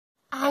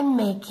I'm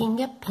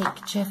making a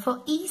picture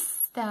for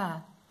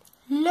Easter.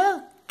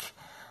 Look,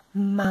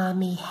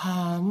 Mommy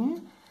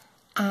Hen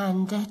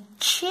and a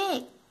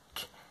chick.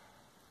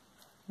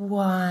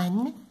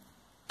 1,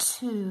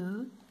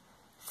 2,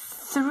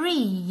 3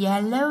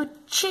 yellow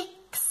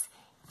chicks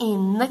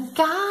in the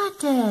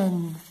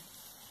garden.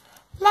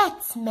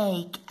 Let's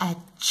make a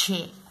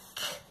chick.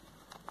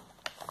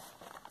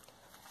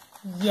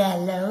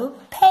 Yellow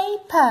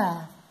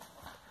paper.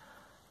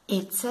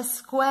 It's a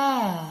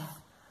square.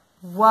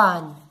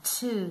 1,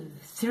 2,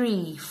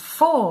 3,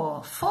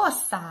 4. 4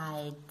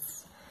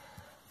 sides.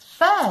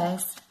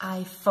 First,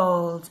 I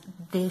fold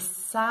this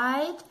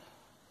side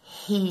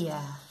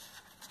here.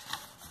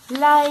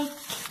 Like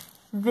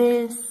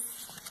this.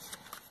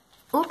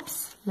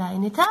 Oops,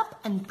 line it up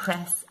and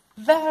press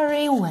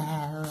very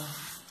well.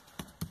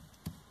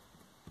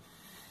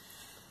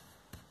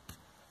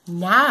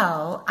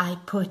 Now I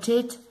put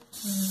it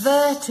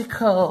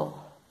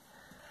vertical.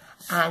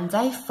 And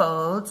I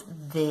fold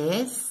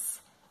this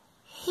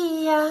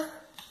here.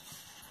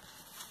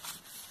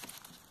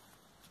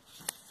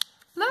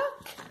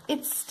 Look,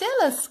 it's still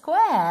a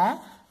square,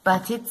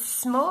 but it's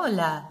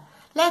smaller.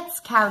 Let's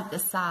count the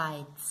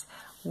sides.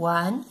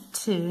 1,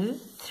 2,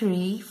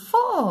 3,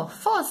 4.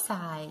 4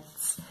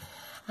 sides.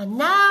 And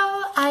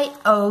now I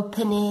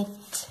open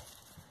it.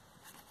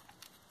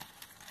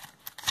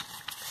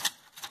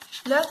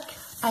 Look,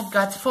 I've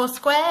got 4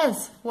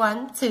 squares.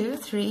 1, 2,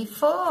 3,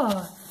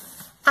 4.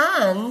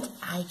 And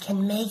I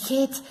can make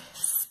it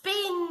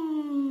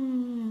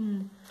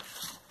spin.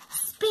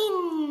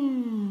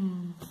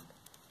 Spin.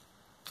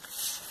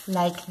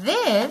 Like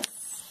this.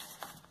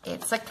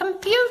 It's a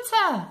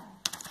computer.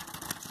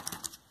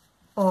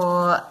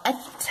 Or a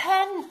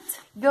tent.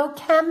 Go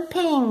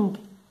camping.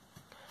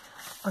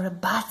 Or a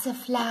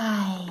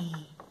butterfly.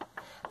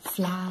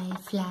 Fly,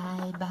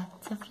 fly,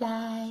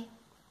 butterfly.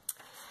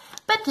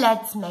 But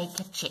let's make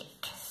a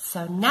chick.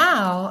 So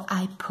now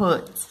I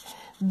put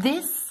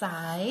this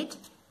side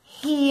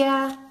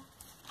here,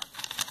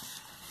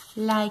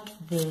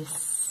 like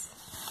this.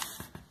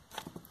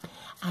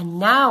 And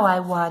now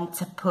I want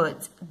to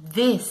put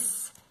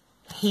this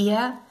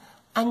here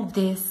and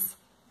this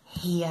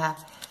here.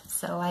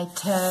 So I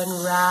turn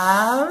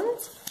round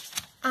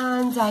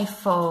and I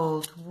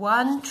fold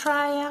 1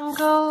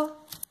 triangle,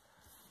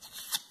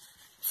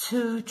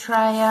 2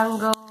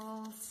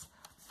 triangles.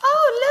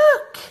 Oh,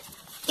 look!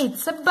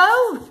 It's a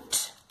boat.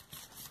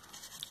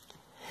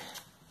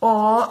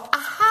 Or a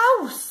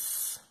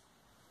house.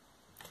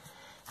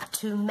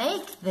 To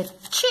make the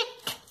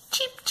chick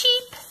cheep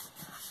cheep,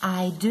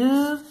 I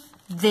do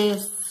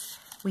this.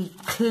 We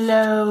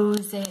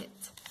close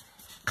it,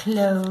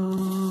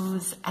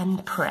 close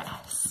and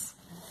press.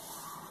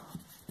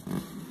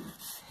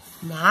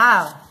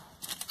 Now,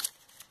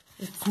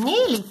 it's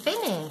nearly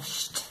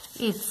finished.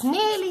 It's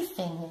nearly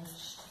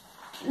finished.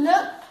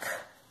 Look,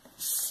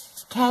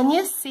 can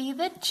you see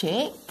the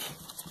chick?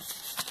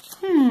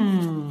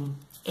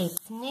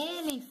 It's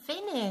nearly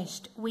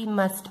finished. We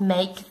must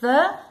make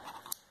the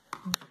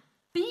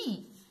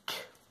beak.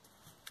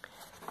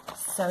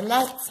 So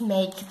let's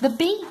make the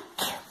beak.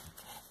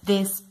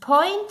 This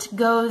point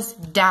goes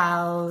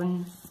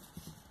down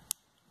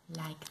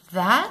like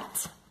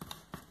that.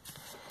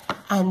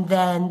 And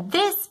then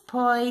this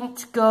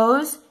point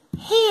goes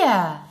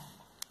here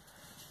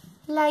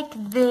like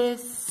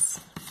this.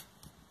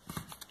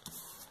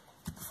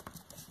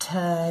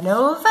 Turn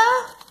over.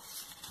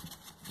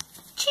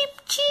 Cheep,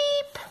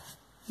 cheep.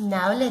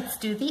 Now let's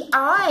do the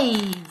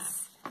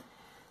eyes.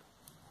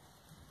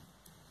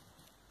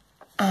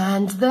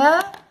 And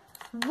the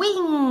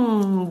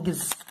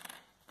wings.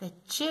 The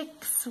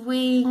chick's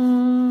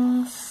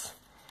wings.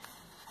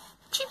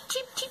 Cheep,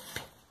 cheep, cheep.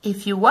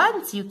 If you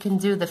want, you can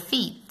do the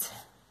feet.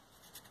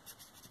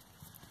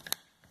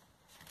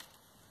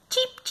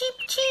 Cheep, cheep,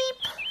 cheep.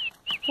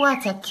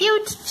 What a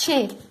cute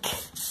chick.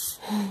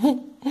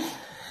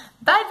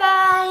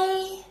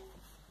 Bye-bye.